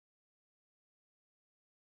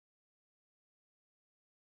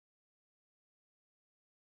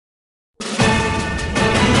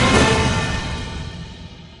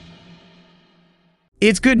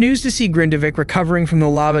It's good news to see Grindavik recovering from the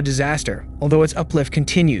lava disaster, although its uplift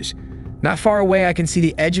continues. Not far away, I can see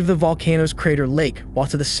the edge of the volcano's crater lake, while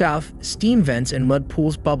to the south, steam vents and mud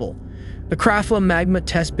pools bubble. The Krafla Magma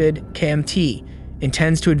Testbed (KMT)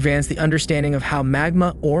 intends to advance the understanding of how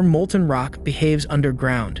magma or molten rock behaves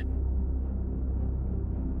underground.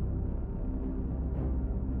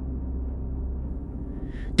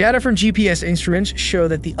 Data from GPS instruments show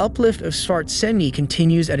that the uplift of Svartsengi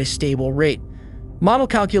continues at a stable rate. Model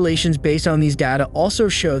calculations based on these data also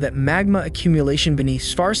show that magma accumulation beneath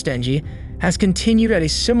Svartsengi has continued at a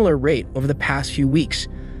similar rate over the past few weeks.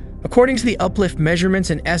 According to the uplift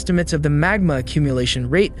measurements and estimates of the magma accumulation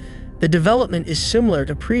rate, the development is similar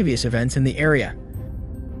to previous events in the area.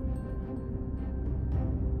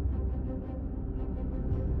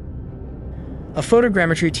 A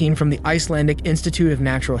photogrammetry team from the Icelandic Institute of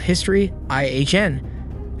Natural History (IHN)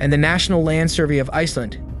 and the National Land Survey of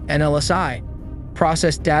Iceland (NLSI)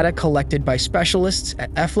 processed data collected by specialists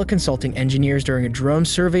at Krafla Consulting Engineers during a drone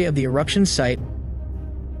survey of the eruption site.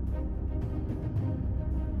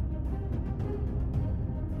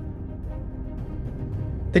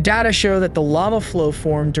 The data show that the lava flow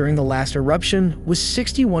formed during the last eruption was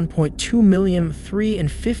 61.2 million 3 and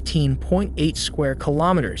 15.8 square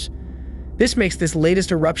kilometers. This makes this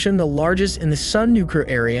latest eruption the largest in the Sun nuclear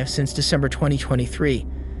area since December 2023.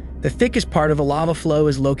 The thickest part of the lava flow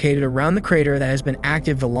is located around the crater that has been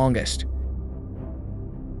active the longest.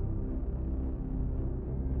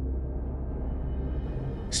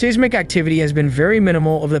 Seismic activity has been very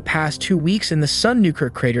minimal over the past 2 weeks in the Sun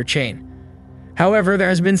nuclear crater chain. However, there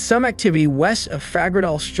has been some activity west of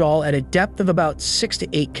Fagradalsfjall at a depth of about 6 to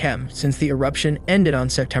 8 km since the eruption ended on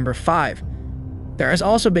September 5. There has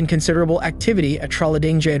also been considerable activity at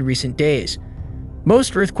Trollhättan in recent days.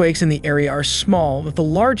 Most earthquakes in the area are small, but the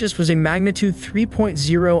largest was a magnitude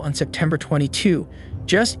 3.0 on September 22,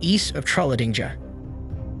 just east of Trollhättan.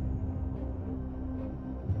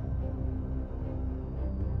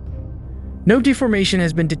 No deformation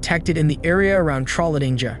has been detected in the area around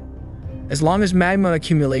Trollhättan. As long as magma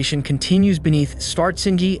accumulation continues beneath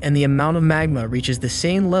Svartsengi and the amount of magma reaches the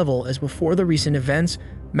same level as before the recent events,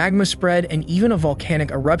 magma spread and even a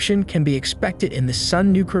volcanic eruption can be expected in the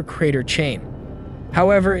Sun nuclear crater chain.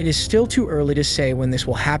 However, it is still too early to say when this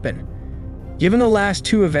will happen. Given the last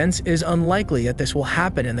 2 events, it is unlikely that this will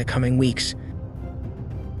happen in the coming weeks.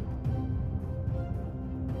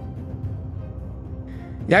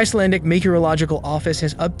 The Icelandic Meteorological Office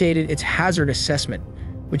has updated its hazard assessment,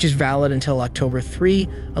 which is valid until October 3,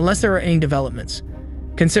 unless there are any developments.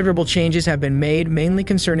 Considerable changes have been made, mainly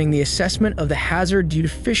concerning the assessment of the hazard due to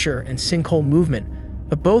fissure and sinkhole movement,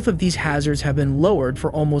 but both of these hazards have been lowered for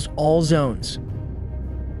almost all zones.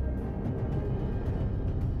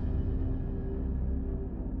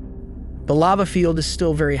 The lava field is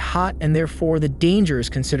still very hot, and therefore the danger is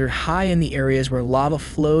considered high in the areas where lava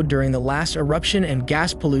flowed during the last eruption, and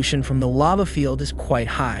gas pollution from the lava field is quite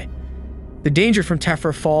high. The danger from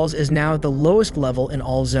Tefra Falls is now at the lowest level in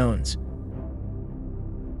all zones.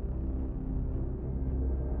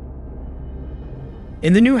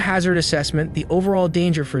 In the new hazard assessment, the overall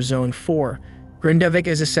danger for Zone 4, Grindavik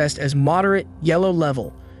is assessed as moderate, yellow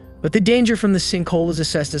level, but the danger from the sinkhole is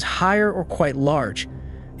assessed as higher or quite large.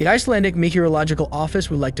 The Icelandic Meteorological Office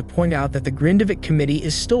would like to point out that the Grindavik Committee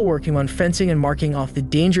is still working on fencing and marking off the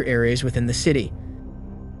danger areas within the city.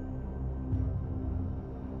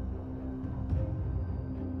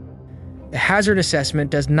 The hazard assessment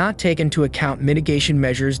does not take into account mitigation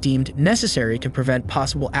measures deemed necessary to prevent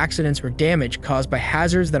possible accidents or damage caused by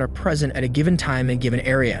hazards that are present at a given time in a given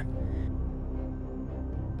area.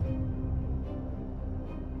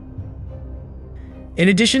 In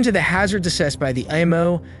addition to the hazards assessed by the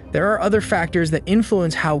IMO, there are other factors that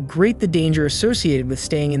influence how great the danger associated with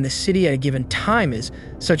staying in the city at a given time is,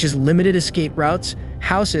 such as limited escape routes,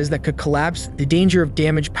 houses that could collapse, the danger of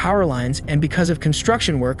damaged power lines, and because of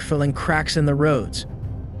construction work filling cracks in the roads.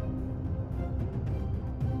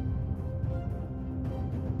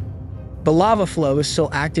 The lava flow is still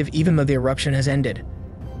active even though the eruption has ended.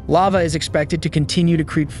 Lava is expected to continue to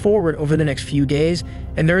creep forward over the next few days,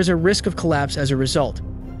 and there is a risk of collapse as a result.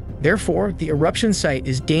 Therefore, the eruption site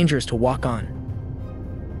is dangerous to walk on.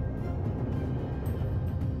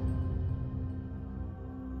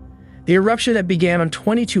 The eruption that began on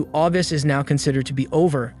 22 August is now considered to be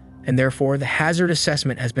over, and therefore the hazard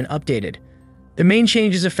assessment has been updated. The main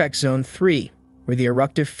changes affect Zone 3, where the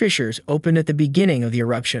eruptive fissures opened at the beginning of the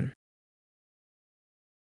eruption.